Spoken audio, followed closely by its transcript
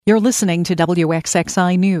You're listening to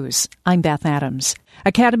WXXI News. I'm Beth Adams.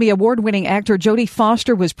 Academy Award-winning actor Jodie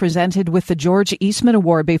Foster was presented with the George Eastman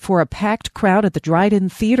Award before a packed crowd at the Dryden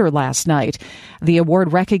Theatre last night. The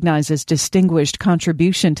award recognizes distinguished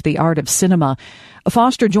contribution to the art of cinema.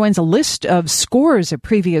 Foster joins a list of scores of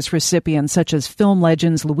previous recipients, such as film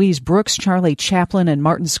legends Louise Brooks, Charlie Chaplin, and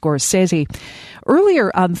Martin Scorsese.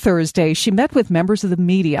 Earlier on Thursday, she met with members of the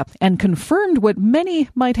media and confirmed what many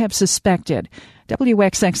might have suspected.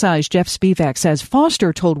 WXXI's Jeff Spivak says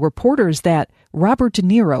Foster told reporters that Robert De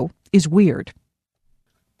Niro is weird.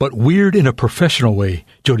 But weird in a professional way,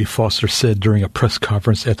 Jodie Foster said during a press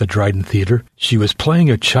conference at the Dryden Theatre. She was playing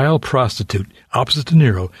a child prostitute opposite De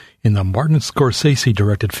Niro in the Martin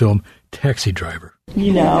Scorsese-directed film Taxi Driver.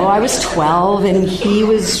 You know, I was 12 and he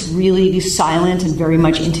was really silent and very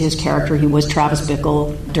much into his character. He was Travis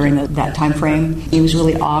Bickle during that time frame. He was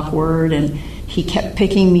really awkward and he kept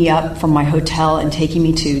picking me up from my hotel and taking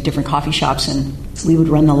me to different coffee shops, and we would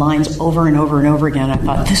run the lines over and over and over again. I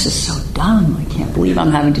thought, this is so dumb. I can't believe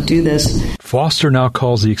I'm having to do this. Foster now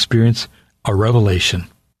calls the experience a revelation.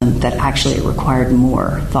 That actually it required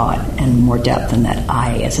more thought and more depth, and that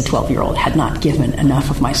I, as a 12-year-old, had not given enough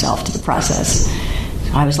of myself to the process.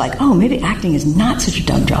 So I was like, oh, maybe acting is not such a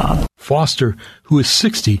dumb job. Foster, who is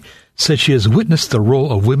 60, said she has witnessed the role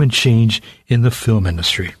of women change in the film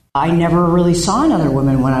industry. I never really saw another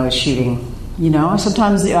woman when I was shooting. You know,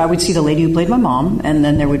 sometimes I would see the lady who played my mom, and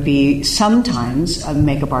then there would be sometimes a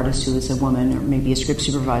makeup artist who was a woman, or maybe a script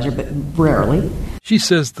supervisor, but rarely. She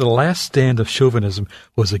says the last stand of chauvinism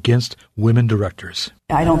was against women directors.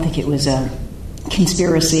 I don't think it was a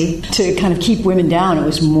conspiracy to kind of keep women down. It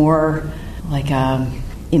was more like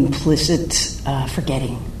implicit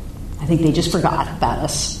forgetting. I think they just forgot about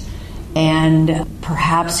us, and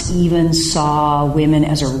perhaps even saw women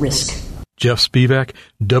as a risk. Jeff Spivak,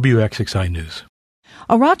 WXXI News.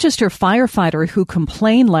 A Rochester firefighter who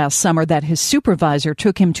complained last summer that his supervisor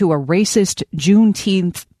took him to a racist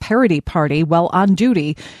Juneteenth parody party while on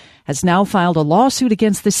duty has now filed a lawsuit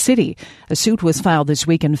against the city. A suit was filed this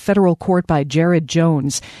week in federal court by Jared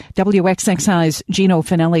Jones. WXXI's Gino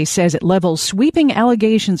Finelli says it levels sweeping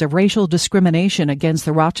allegations of racial discrimination against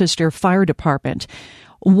the Rochester Fire Department.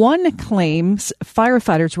 One claims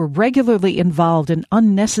firefighters were regularly involved in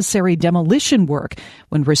unnecessary demolition work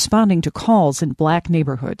when responding to calls in black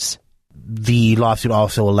neighborhoods. The lawsuit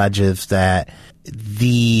also alleges that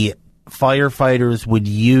the firefighters would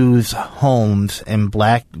use homes in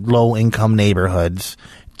black low-income neighborhoods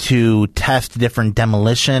to test different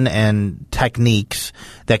demolition and techniques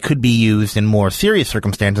that could be used in more serious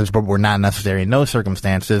circumstances, but were not necessary in those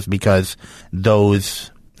circumstances because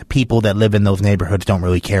those people that live in those neighborhoods don't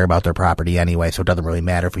really care about their property anyway, so it doesn't really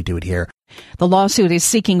matter if we do it here. The lawsuit is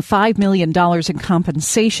seeking $5 million in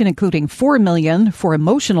compensation, including $4 million for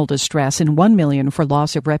emotional distress and $1 million for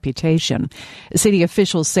loss of reputation. City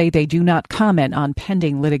officials say they do not comment on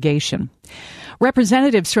pending litigation.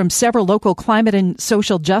 Representatives from several local climate and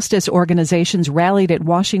social justice organizations rallied at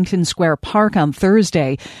Washington Square Park on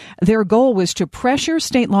Thursday. Their goal was to pressure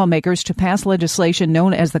state lawmakers to pass legislation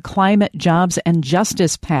known as the Climate, Jobs, and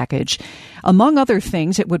Justice Package. Among other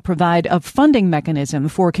things, it would provide a funding mechanism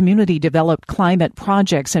for community-developed climate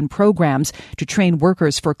projects and programs to train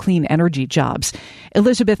workers for clean energy jobs.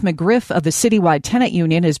 Elizabeth McGriff of the Citywide Tenant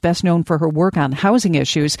Union is best known for her work on housing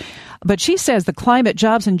issues, but she says the Climate,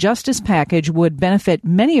 Jobs, and Justice Package would benefit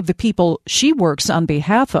many of the people she works on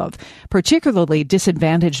behalf of, particularly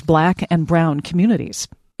disadvantaged black and brown communities.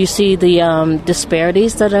 You see the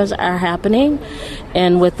disparities that are happening,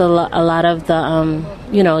 and with a lot of the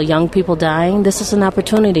young people dying, this is an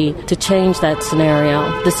opportunity to change that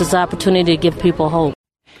scenario. This is an opportunity to give people hope.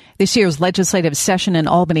 This year's legislative session in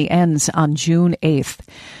Albany ends on June 8th.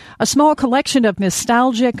 A small collection of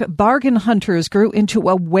nostalgic bargain hunters grew into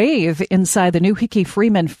a wave inside the new Hickey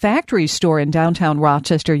Freeman factory store in downtown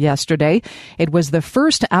Rochester yesterday. It was the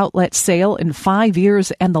first outlet sale in 5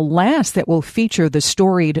 years and the last that will feature the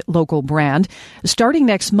storied local brand. Starting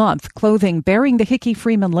next month, clothing bearing the Hickey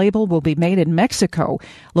Freeman label will be made in Mexico.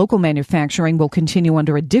 Local manufacturing will continue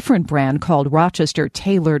under a different brand called Rochester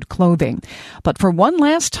Tailored Clothing. But for one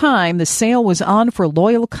last time, the sale was on for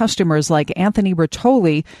loyal customers like Anthony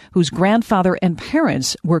Bertoli, whose grandfather and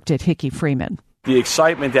parents worked at Hickey Freeman. The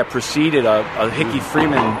excitement that preceded a Hickey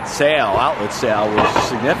Freeman outlet sale, was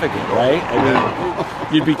significant, right? I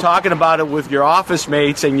mean, you'd be talking about it with your office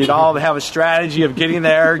mates, and you'd all have a strategy of getting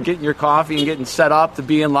there, getting your coffee, and getting set up to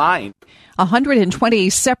be in line. 120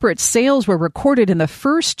 separate sales were recorded in the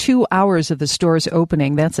first 2 hours of the store's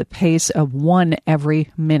opening. That's a pace of one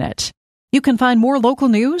every minute. You can find more local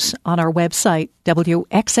news on our website,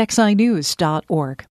 WXXInews.org.